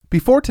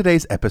Before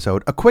today's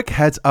episode, a quick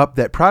heads up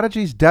that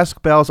Prodigy's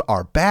desk bells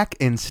are back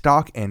in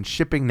stock and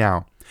shipping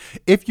now.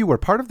 If you were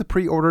part of the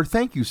pre-order,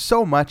 thank you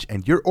so much,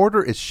 and your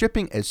order is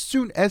shipping as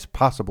soon as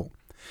possible.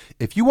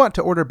 If you want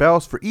to order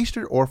bells for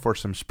Easter or for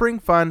some spring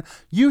fun,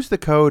 use the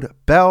code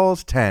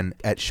BELLS10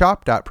 at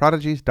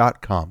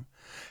shop.prodigies.com.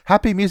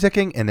 Happy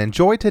musicking and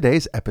enjoy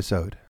today's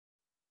episode.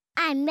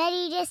 I'm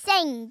ready to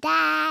sing,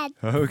 Dad.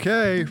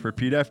 Okay,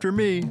 repeat after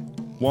me.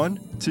 1,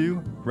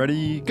 2,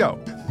 ready, go.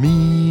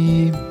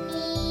 Mi,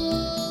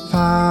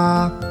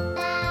 fa,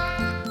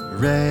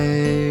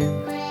 re,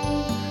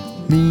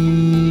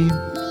 mi,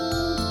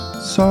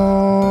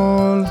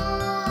 sol,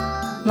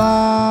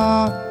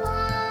 la,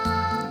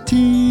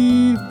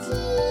 ti,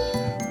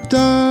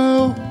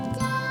 do.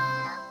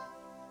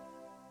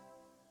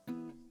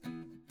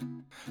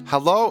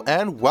 Hello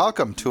and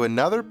welcome to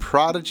another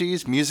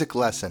Prodigy's Music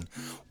Lesson.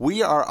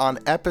 We are on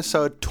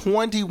episode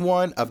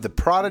 21 of the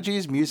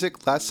Prodigy's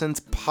Music Lessons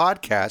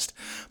podcast.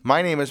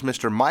 My name is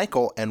Mr.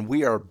 Michael and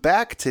we are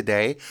back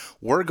today.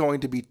 We're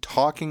going to be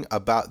talking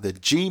about the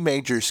G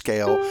major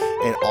scale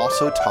and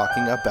also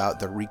talking about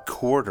the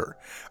recorder.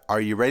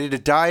 Are you ready to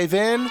dive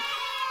in?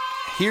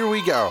 Here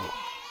we go.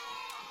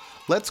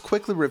 Let's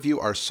quickly review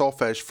our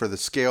solfege for the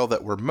scale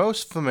that we're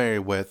most familiar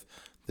with,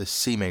 the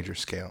C major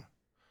scale.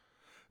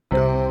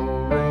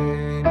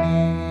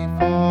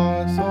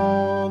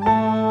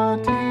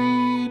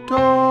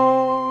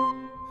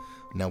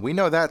 Now we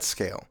know that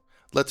scale.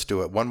 Let's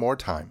do it one more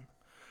time.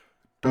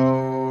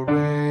 Do,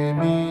 re,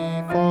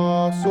 mi,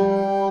 fa,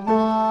 sol,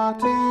 la,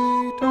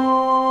 ti,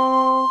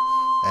 do.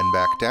 And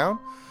back down.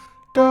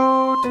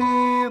 Do,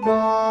 ti,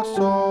 la,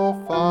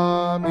 sol,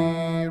 fa,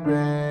 mi,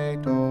 re,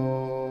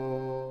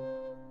 do.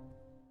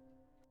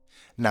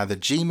 Now the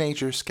G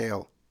major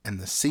scale and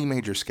the C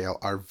major scale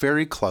are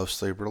very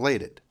closely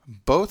related.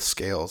 Both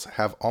scales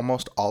have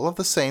almost all of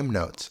the same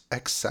notes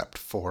except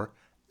for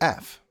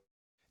F.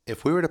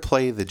 If we were to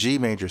play the G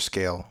major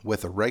scale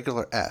with a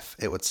regular F,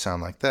 it would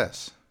sound like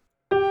this.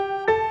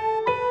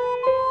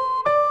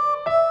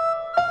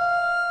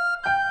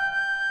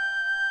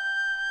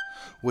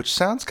 Which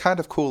sounds kind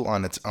of cool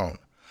on its own.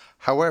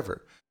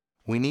 However,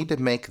 we need to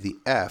make the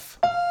F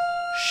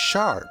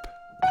sharp,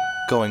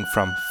 going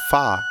from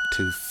fa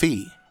to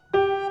fi.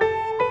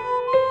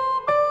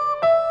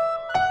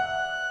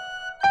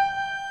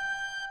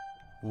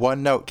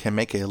 One note can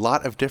make a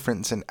lot of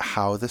difference in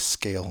how the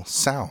scale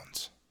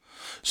sounds.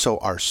 So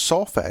our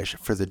solfege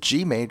for the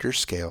G major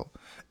scale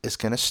is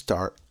going to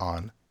start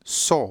on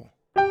sol.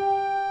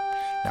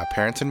 Now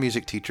parents and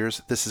music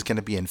teachers, this is going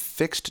to be in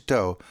fixed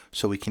do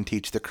so we can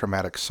teach the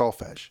chromatic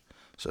solfege.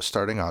 So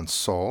starting on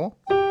sol,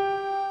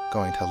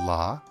 going to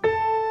la,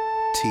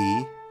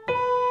 ti,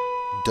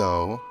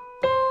 do,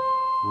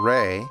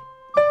 re,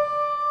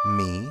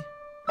 mi.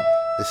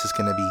 This is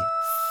going to be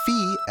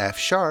fi, F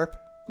sharp,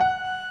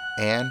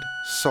 and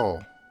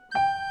sol.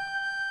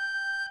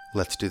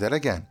 Let's do that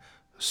again.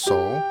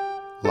 Sol,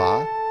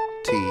 la,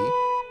 ti,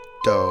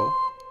 do,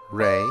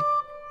 re,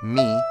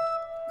 mi,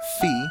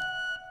 fi,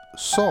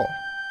 sol.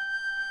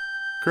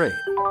 Great.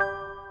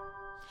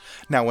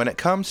 Now when it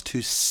comes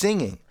to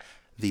singing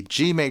the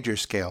G major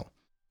scale,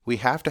 we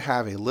have to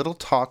have a little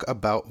talk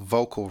about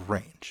vocal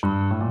range.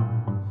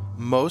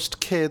 Most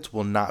kids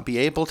will not be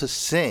able to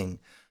sing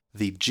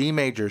the G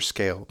major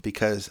scale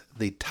because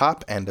the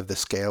top end of the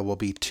scale will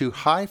be too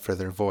high for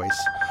their voice.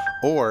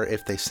 Or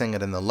if they sing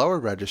it in the lower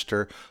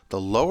register, the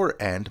lower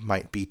end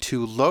might be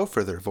too low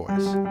for their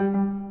voice.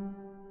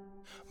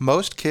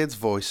 Most kids'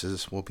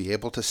 voices will be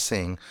able to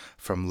sing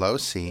from low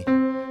C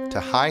to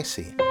high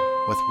C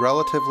with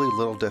relatively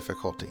little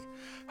difficulty.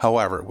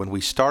 However, when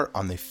we start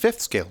on the 5th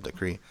scale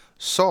degree,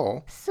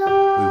 sol, we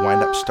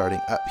wind up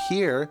starting up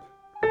here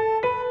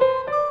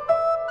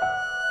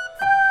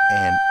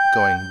and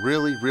going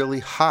really, really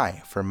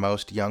high for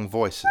most young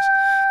voices.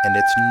 And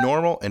it's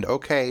normal and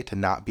okay to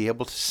not be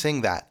able to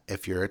sing that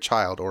if you're a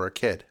child or a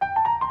kid.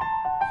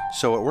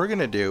 So what we're going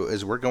to do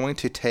is we're going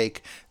to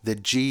take the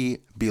G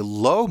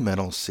below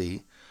middle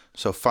C,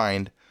 so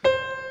find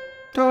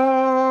do,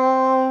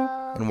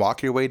 and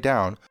walk your way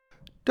down.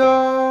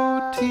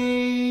 Do,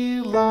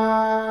 ti,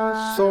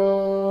 la,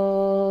 sol.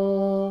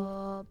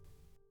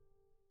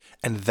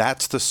 And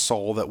that's the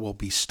sol that we'll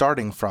be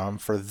starting from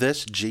for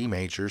this G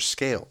major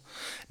scale.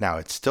 Now,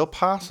 it's still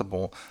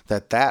possible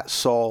that that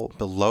sol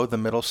below the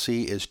middle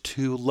C is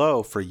too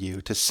low for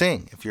you to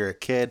sing. If you're a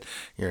kid,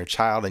 you're a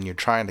child, and you're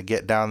trying to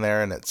get down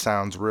there and it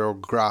sounds real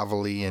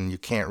grovelly and you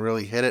can't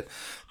really hit it,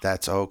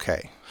 that's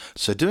okay.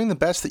 So doing the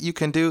best that you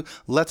can do,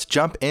 let's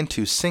jump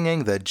into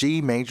singing the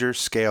G major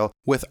scale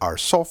with our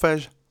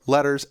solfege,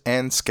 letters,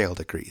 and scale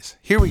degrees.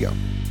 Here we go.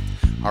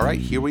 All right,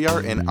 here we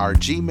are in our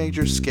G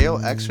major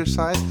scale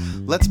exercise.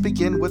 Let's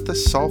begin with the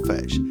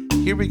solfege.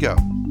 Here we go.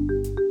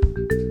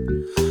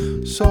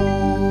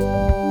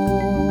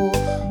 Sol,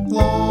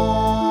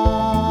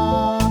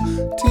 la,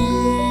 ti,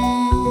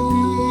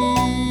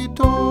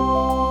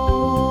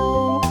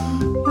 do,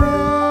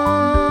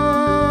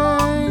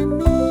 re,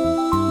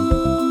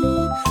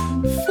 mi,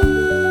 fi,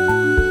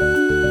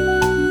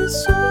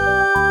 sol.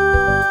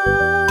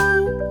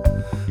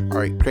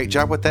 Great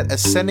job with that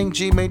ascending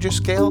G major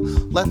scale.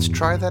 Let's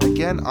try that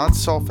again on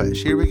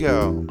solfege. Here we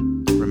go.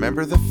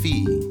 Remember the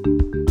fee.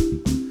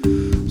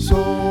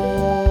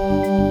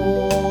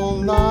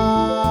 Sol,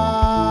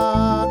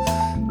 la,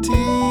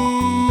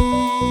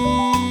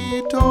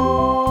 ti,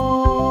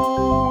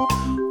 do,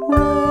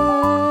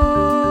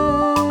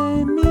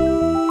 re,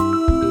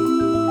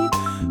 mi,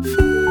 fi,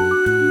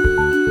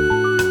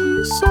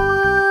 sol.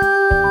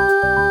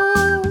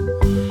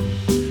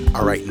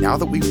 All right, now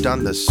that we've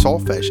done the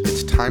solfege,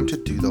 it's time to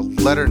do the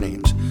letter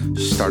names,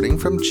 starting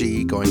from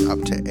G, going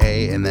up to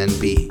A and then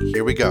B.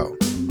 Here we go.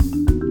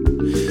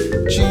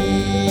 G,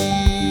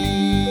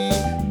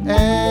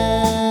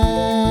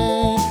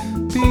 A,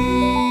 B,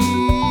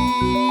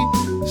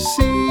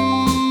 C,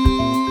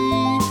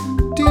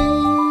 D,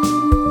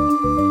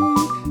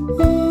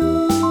 E,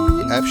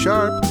 F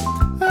sharp,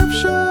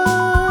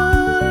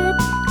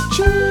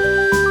 G.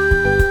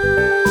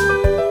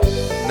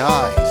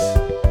 Nice.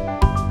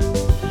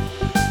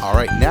 All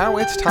right, now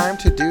it's time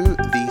to do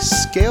the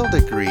scale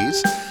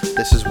degrees.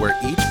 This is where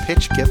each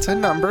pitch gets a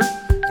number,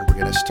 and we're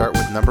going to start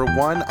with number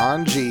 1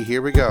 on G.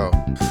 Here we go.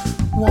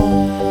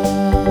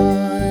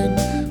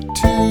 1,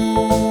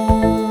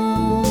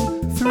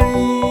 2, 3,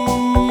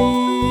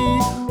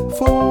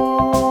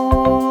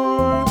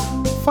 4,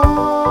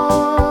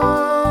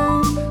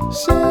 5,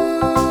 6,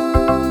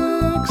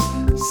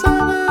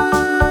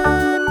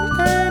 7,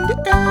 and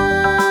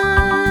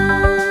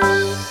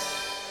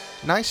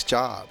 8. Nice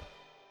job.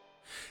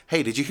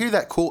 Hey, did you hear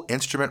that cool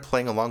instrument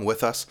playing along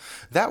with us?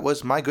 That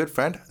was my good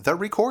friend, the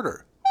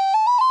recorder.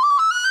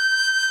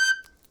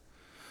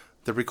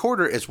 The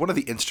recorder is one of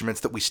the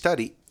instruments that we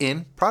study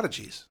in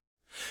Prodigies.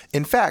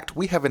 In fact,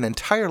 we have an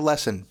entire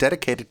lesson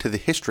dedicated to the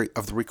history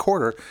of the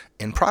recorder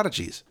in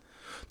Prodigies.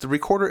 The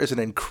recorder is an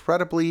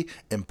incredibly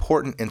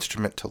important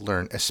instrument to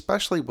learn,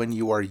 especially when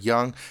you are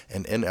young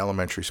and in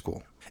elementary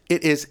school.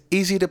 It is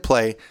easy to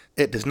play,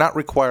 it does not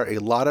require a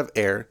lot of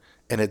air,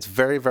 and it's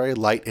very, very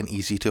light and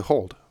easy to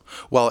hold.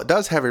 While it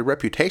does have a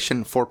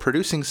reputation for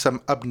producing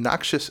some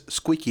obnoxious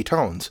squeaky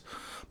tones,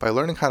 by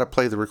learning how to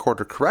play the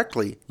recorder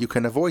correctly, you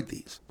can avoid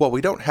these. While we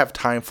don't have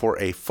time for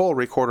a full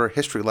recorder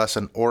history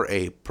lesson or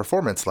a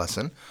performance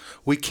lesson,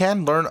 we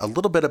can learn a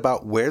little bit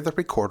about where the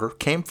recorder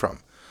came from.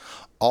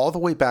 All the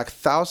way back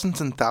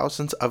thousands and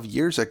thousands of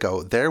years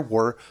ago, there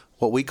were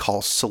what we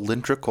call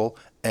cylindrical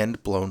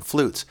end-blown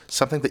flutes,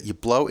 something that you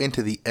blow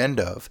into the end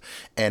of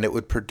and it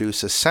would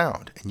produce a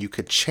sound. And you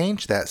could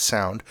change that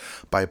sound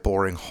by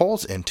boring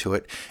holes into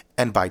it,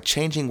 and by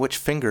changing which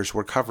fingers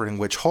were covering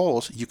which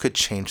holes, you could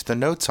change the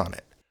notes on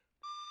it.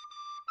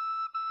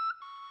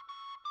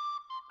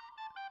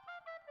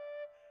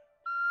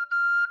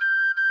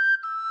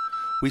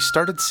 We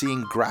started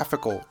seeing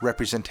graphical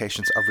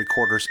representations of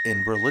recorders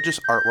in religious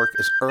artwork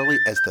as early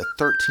as the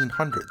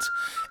 1300s,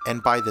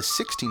 and by the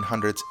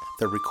 1600s,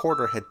 the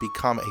recorder had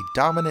become a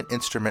dominant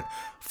instrument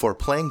for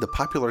playing the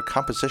popular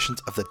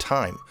compositions of the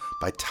time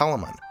by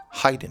Telemann,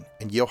 Haydn,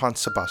 and Johann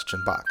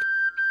Sebastian Bach.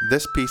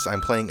 This piece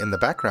I'm playing in the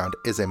background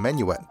is a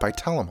minuet by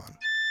Telemann.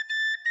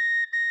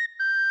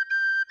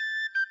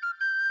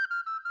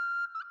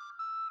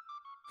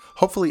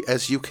 Hopefully,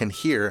 as you can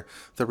hear,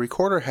 the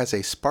recorder has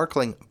a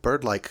sparkling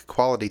bird-like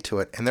quality to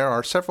it, and there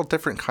are several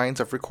different kinds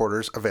of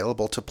recorders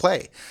available to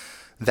play.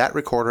 That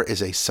recorder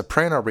is a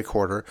soprano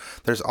recorder.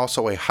 There's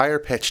also a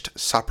higher-pitched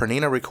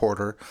sopranina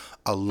recorder,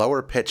 a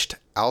lower-pitched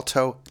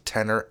alto,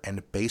 tenor,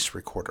 and bass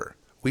recorder.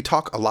 We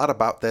talk a lot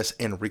about this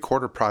in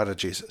Recorder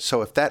Prodigies,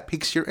 so if that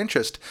piques your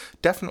interest,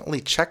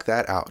 definitely check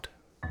that out.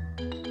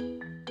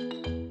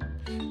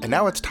 And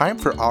now it's time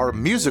for our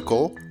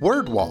musical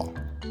word wall.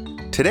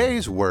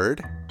 Today's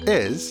word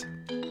is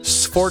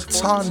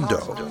sforzando.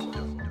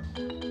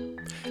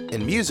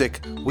 In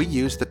music, we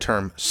use the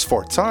term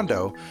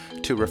sforzando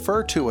to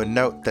refer to a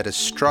note that is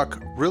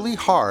struck really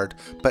hard,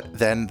 but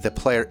then the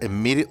player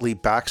immediately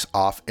backs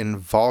off in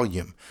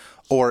volume.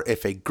 Or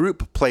if a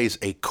group plays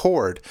a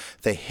chord,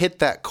 they hit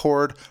that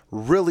chord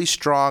really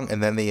strong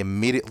and then they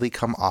immediately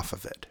come off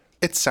of it.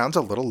 It sounds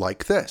a little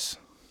like this.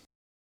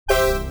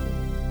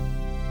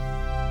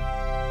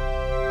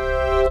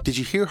 Did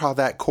you hear how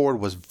that chord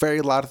was very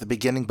loud at the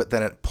beginning, but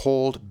then it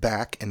pulled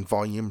back in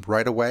volume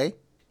right away?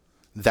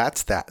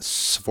 That's that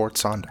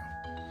sforzando.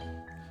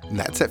 And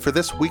that's it for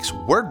this week's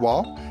Word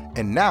Wall.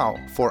 And now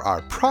for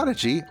our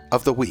Prodigy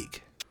of the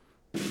Week.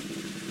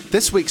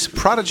 This week's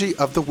Prodigy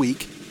of the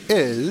Week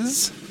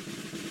is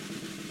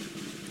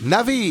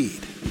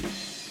Navid.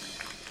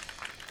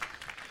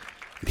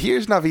 And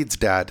here's Navid's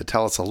dad to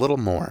tell us a little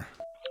more.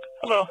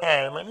 Hello,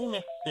 hi, my name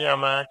is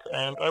Siamak,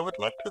 and I would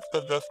like to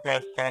suggest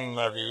my son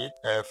Navid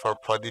for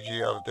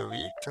Prodigy of the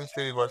Week. Since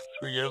he was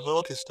 3 years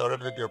old, he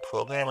started with your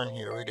program and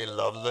he really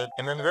loves it.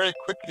 And then very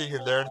quickly he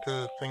learned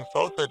to sing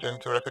solfege and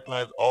to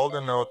recognize all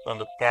the notes on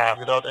the staff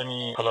without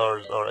any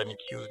colors or any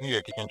cues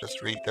needed. He can just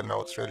read the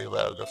notes really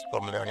well just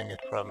from learning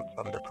it from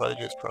the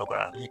Prodigies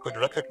program. He could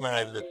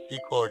recognize the C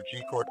chord,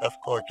 G chord, F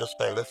chord just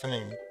by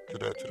listening to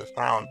the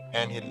sound,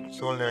 and he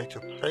soon learned to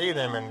play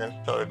them and then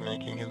started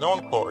making his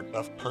own chords.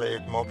 I've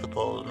played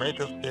multiple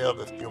major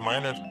scales, rescue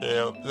minor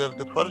scale.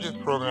 The Prodigies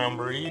program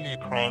really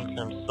primed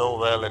him so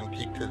well and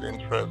piqued his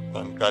interest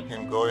and got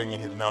him going,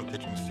 and he's now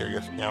taking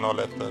serious piano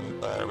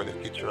lessons with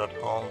a teacher at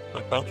home.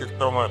 So thank you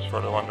so much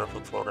for the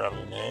wonderful program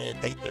you made.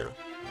 Thank you.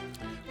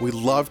 We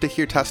love to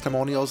hear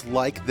testimonials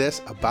like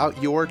this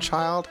about your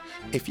child.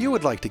 If you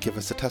would like to give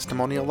us a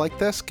testimonial like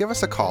this, give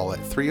us a call at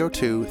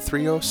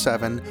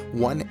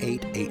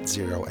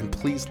 302-307-1880 and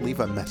please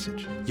leave a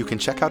message. You can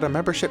check out our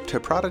membership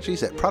to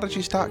Prodigies at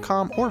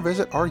prodigies.com or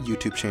visit our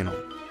YouTube channel.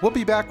 We'll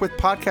be back with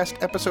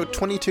podcast episode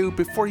 22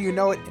 before you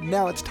know it.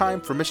 Now it's time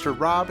for Mr.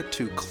 Rob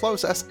to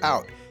close us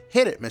out.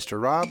 Hit it,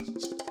 Mr. Rob.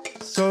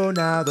 So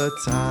now the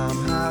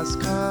time has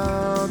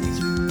come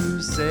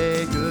to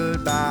say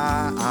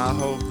goodbye. I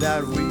hope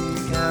that we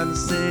can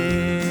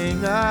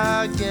sing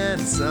again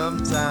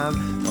sometime.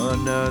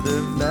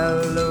 Another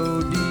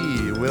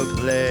melody we'll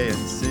play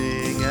and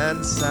sing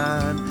and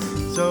sign.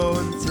 So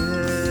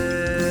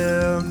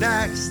until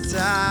next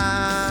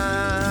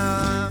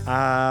time,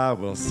 I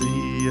will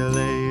see you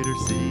later,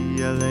 see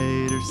you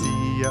later,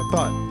 see ya.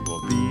 But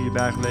we'll be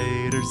back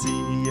later,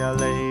 see ya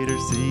later,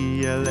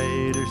 see ya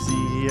later,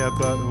 see ya.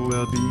 But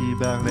we'll be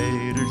back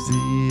later,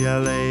 see ya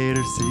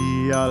later,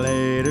 see ya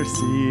later,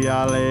 see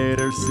ya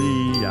later,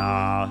 see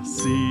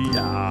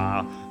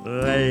ya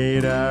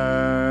later.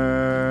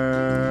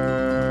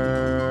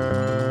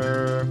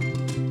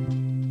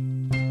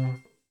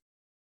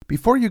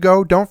 Before you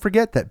go, don't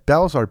forget that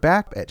bells are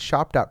back at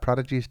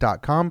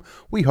shop.prodigies.com.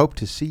 We hope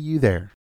to see you there.